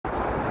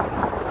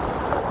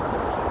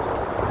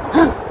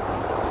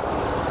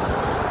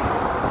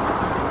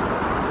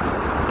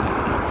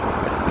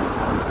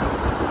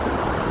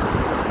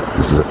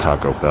This is a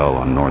Taco Bell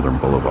on Northern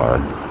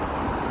Boulevard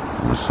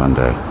on a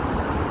Sunday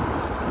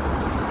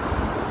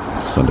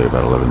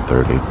about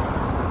 11:30.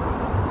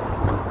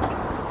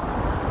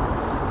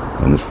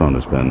 And this phone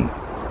has been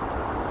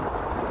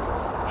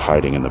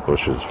hiding in the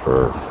bushes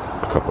for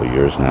a couple of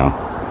years now.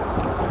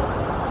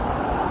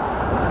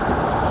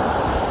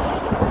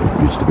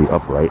 It used to be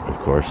upright, of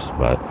course,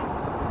 but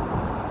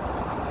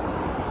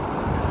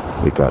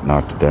it got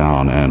knocked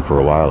down, and for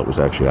a while it was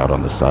actually out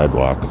on the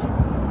sidewalk.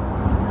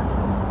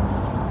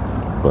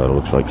 But it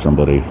looks like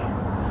somebody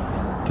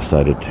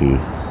decided to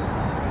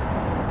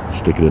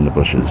stick it in the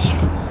bushes.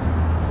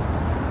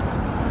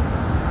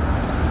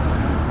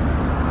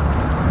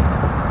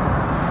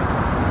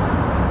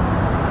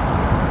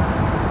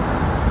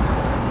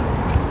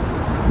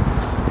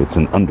 It's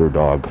an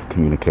Underdog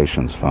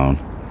Communications phone.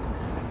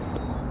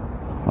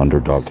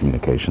 Underdog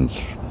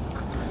Communications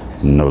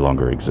no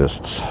longer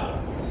exists.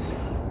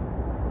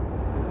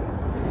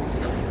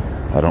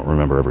 I don't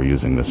remember ever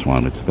using this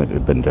one. It's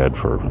been dead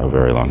for a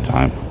very long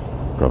time,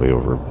 probably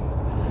over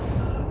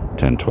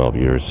 10, 12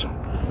 years.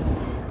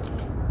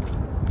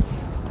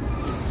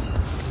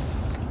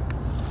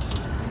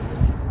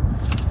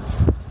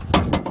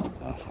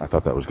 I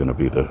thought that was going to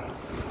be the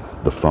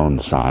phone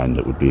sign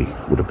that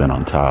would have been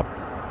on top.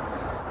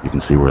 You can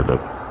see where the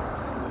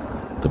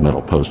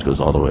metal post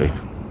goes all the way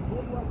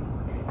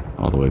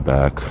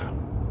back,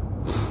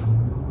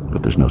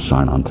 but there's no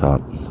sign on top.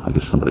 I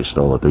guess somebody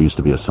stole it. There used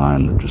to be a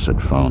sign that just said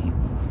phone.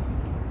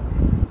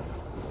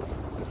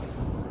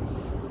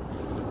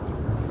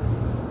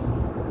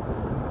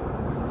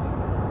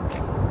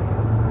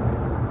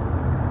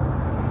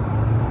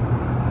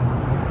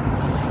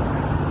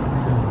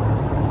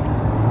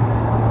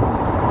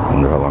 I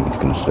wonder how long it's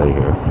going to stay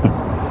here.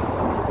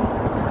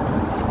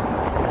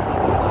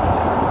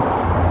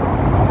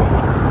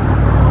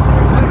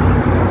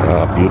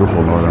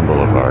 Beautiful Northern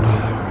Boulevard.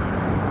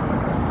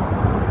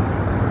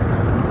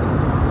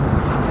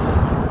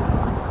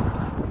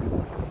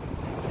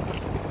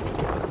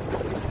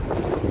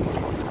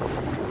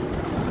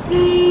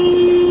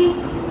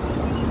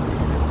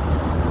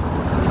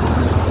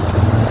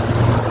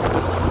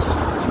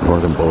 It's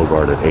Northern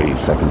Boulevard at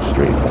 82nd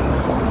Street.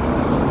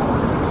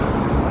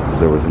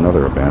 There was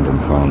another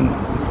abandoned phone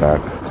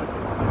back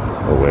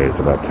a ways,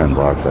 about 10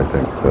 blocks, I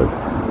think, but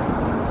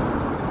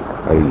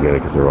I didn't get it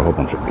because there were a whole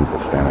bunch of people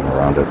standing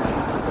around it.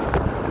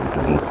 It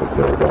didn't look like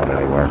they were going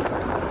anywhere.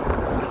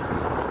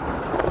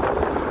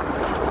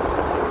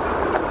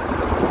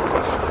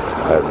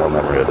 I have no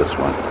memory of this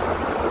one.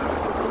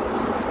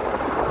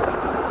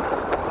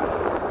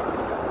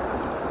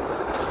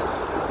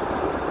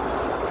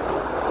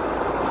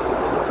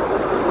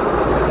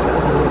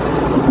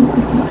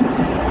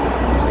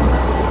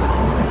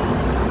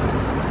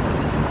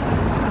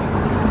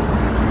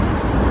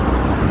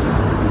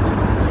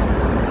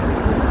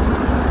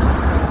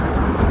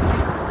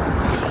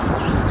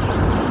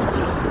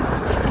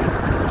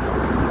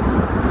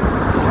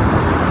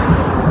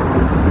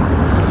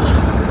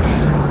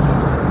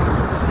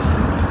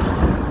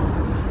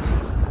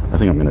 I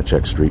think I'm going to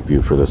check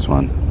StreetView for this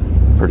one.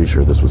 Pretty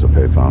sure this was a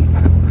payphone.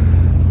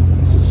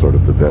 This is sort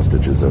of the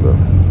vestiges of a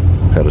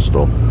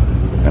pedestal,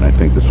 and I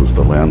think this was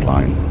the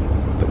landline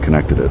that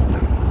connected it.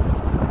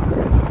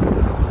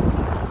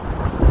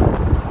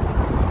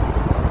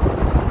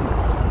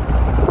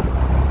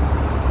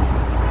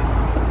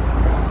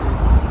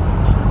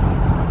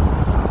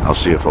 I'll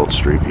see if old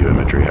StreetView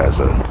imagery has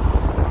a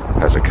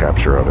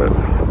capture of it.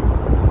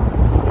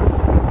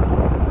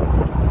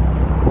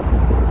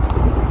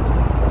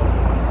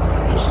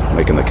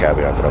 Making the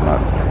caveat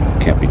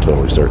that can't be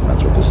totally certain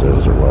that's what this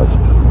is or was.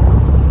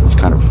 It's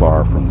kind of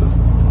far from the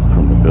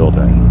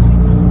building.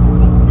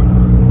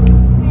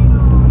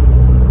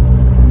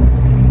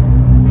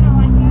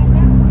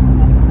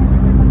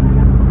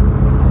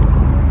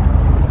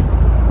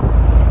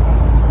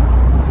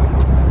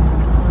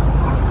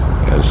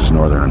 Yeah, this is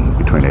Northern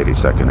between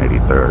 82nd and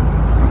 83rd.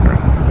 Okay.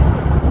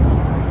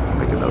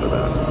 Make a note of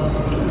that.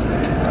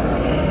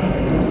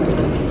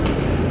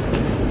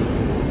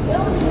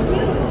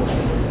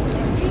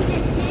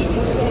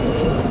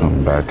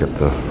 I'm back at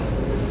the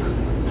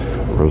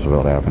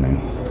Roosevelt Avenue,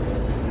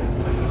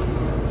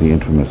 the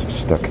infamous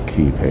stuck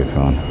key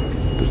payphone,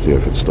 to see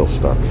if it's still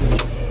stuck.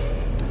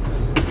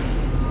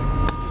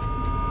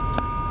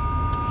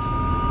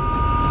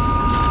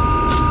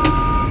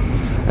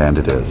 And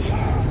it is.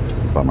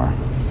 Bummer.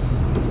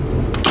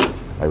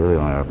 I really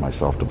only have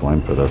myself to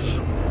blame for this,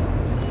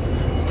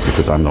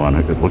 because I'm the one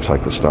who, it looks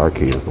like the star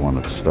key is the one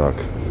that's stuck.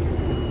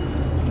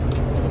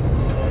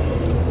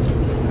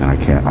 And I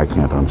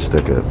can't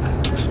unstick it.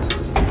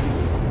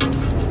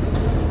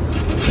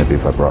 Maybe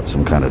if I brought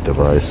some kind of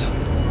device,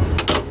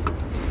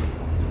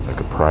 I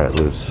could pry it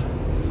loose,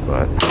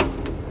 but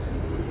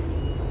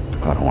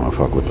I don't want to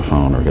fuck with the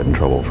phone or get in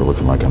trouble for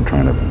looking like I'm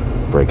trying to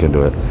break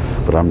into it.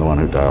 But I'm the one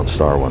who dialed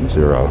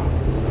 *10,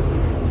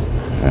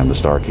 and the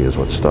star key is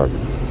what's stuck.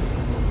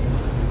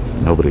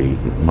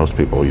 Most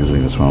people using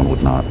this phone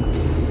would not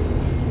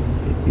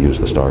use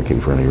the star key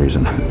for any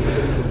reason.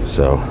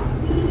 So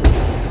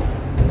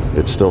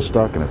It's still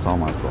stuck and it's all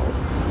my fault.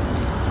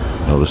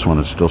 No, this one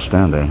is still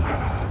standing.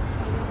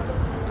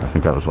 I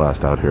think I was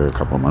last out here a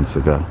couple of months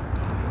ago.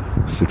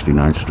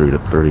 69th Street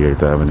at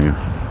 38th Avenue.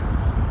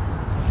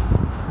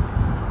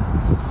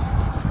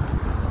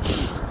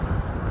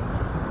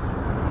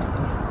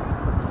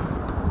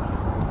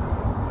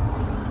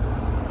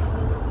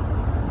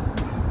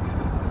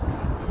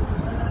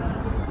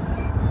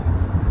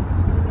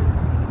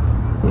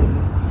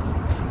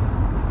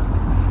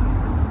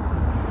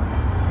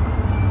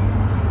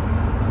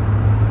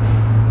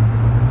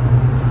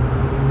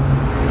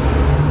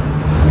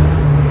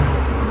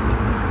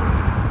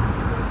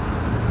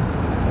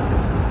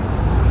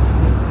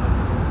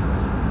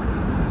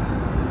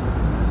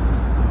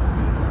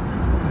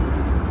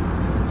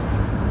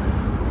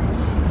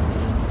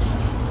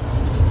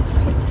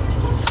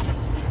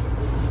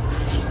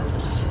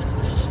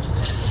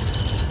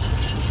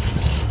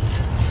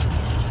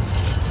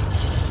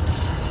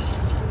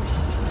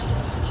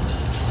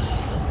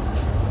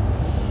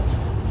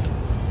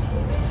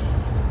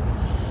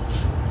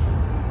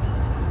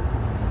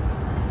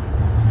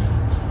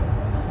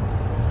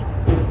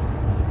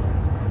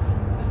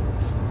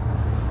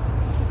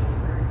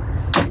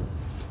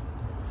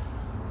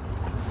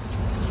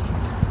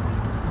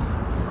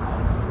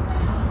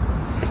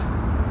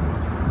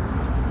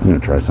 I'm gonna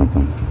try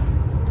something.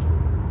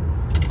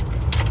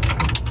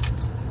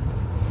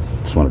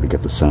 Just wanted to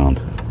get the sound.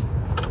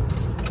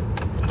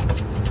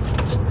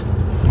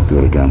 I'll do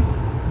it again.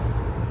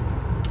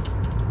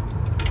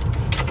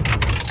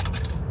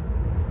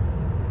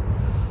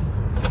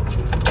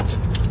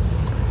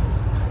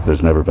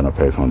 There's never been a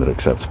payphone that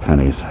accepts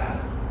pennies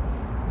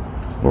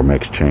or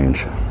makes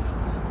change.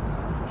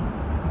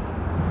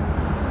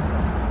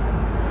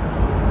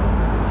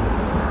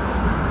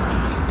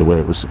 The way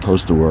it was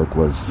supposed to work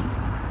was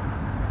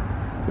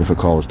if a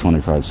call was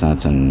 25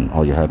 cents and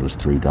all you had was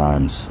 3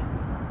 dimes,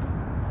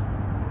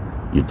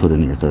 you'd put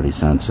in your 30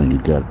 cents and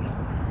you'd get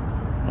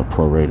a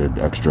prorated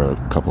extra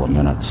couple of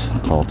minutes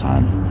call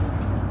time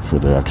for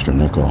the extra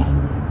nickel.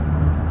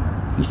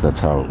 At least that's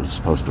how it was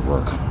supposed to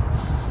work.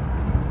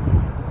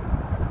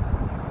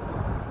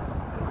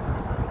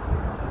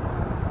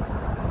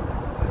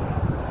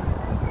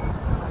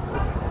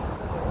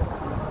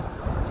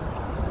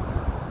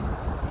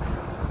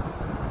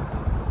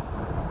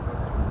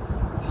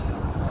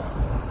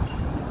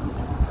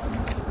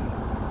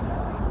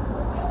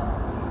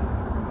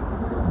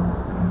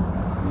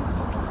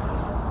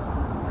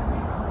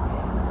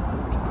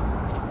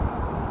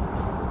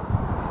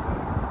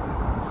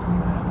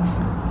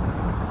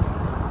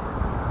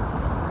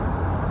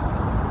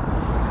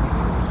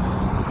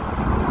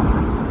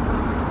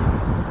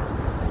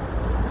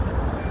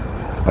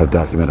 I've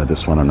documented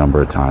this one a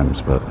number of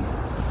times, but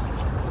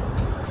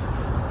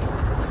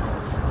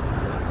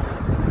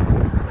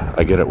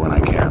I get it when I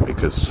can,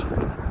 because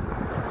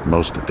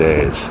most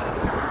days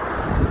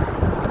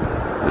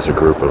there's a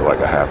group of like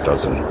a half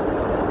dozen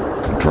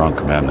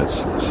drunk men that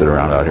sit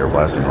around out here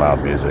blasting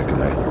loud music,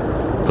 and they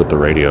put the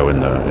radio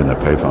in the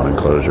payphone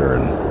enclosure,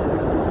 and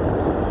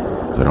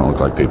they don't look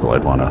like people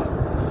I'd want to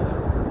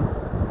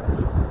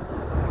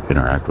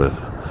interact with.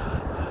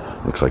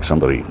 Looks like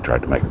somebody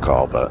tried to make a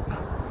call, but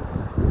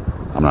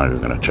I'm not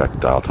even going to check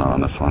dial tone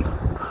on this one,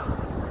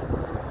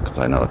 because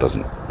I know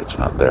it's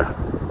not there.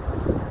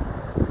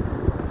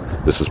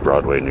 This is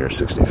Broadway near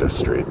 65th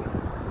Street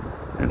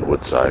in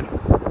Woodside.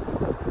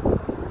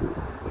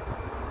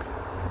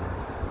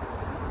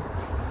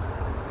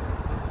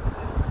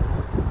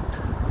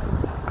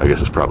 I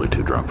guess it's probably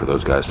too drunk for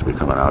those guys to be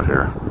coming out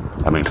here.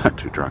 I mean, not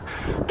too drunk,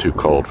 too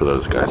cold for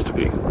those guys to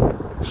be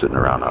sitting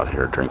around out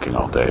here drinking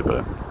all day,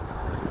 but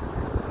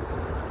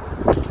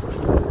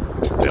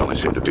they only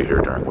seem to be here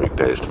during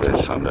weekdays.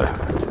 Today's Sunday.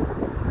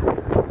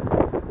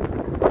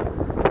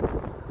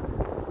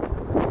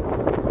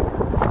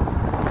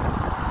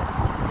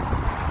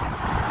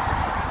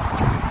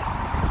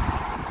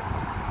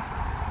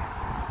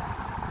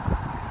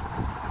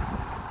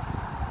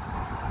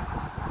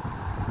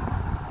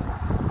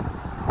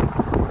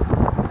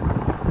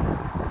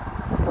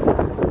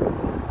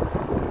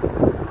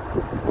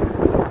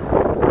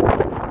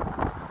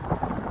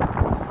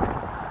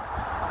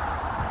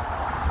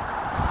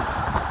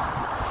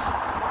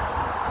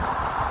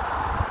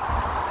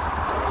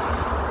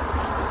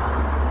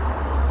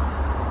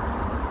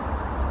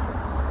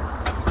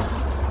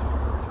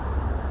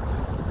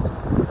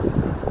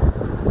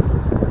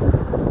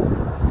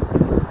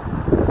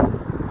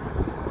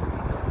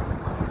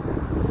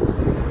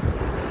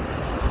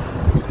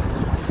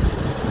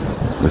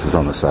 This is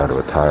on the side of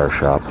a tire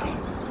shop,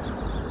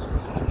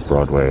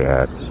 Broadway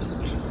at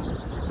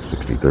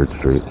 63rd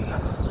Street.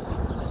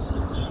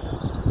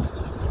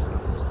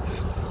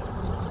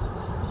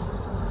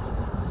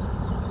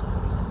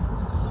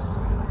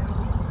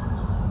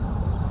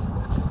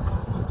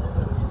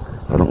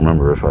 I don't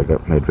remember if I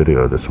made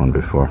video of this one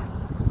before.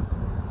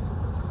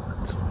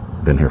 It's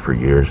been here for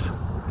years,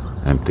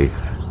 empty.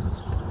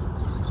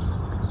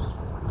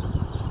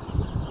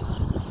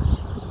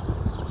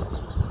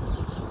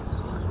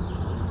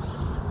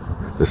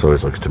 This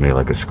always looks to me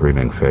like a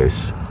screaming face.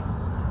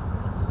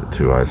 The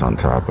two eyes on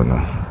top and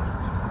the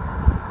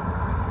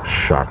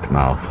shocked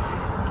mouth.